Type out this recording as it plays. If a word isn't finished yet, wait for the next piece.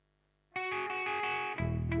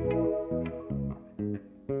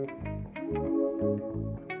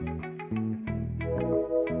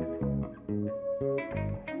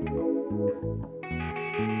With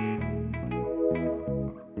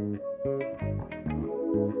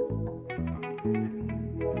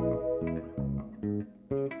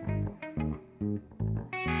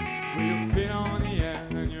your feet on the air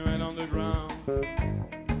and your head on the ground.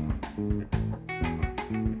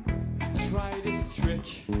 Try this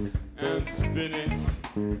trick and spin it,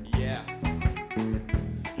 yeah.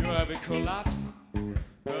 You have a collapse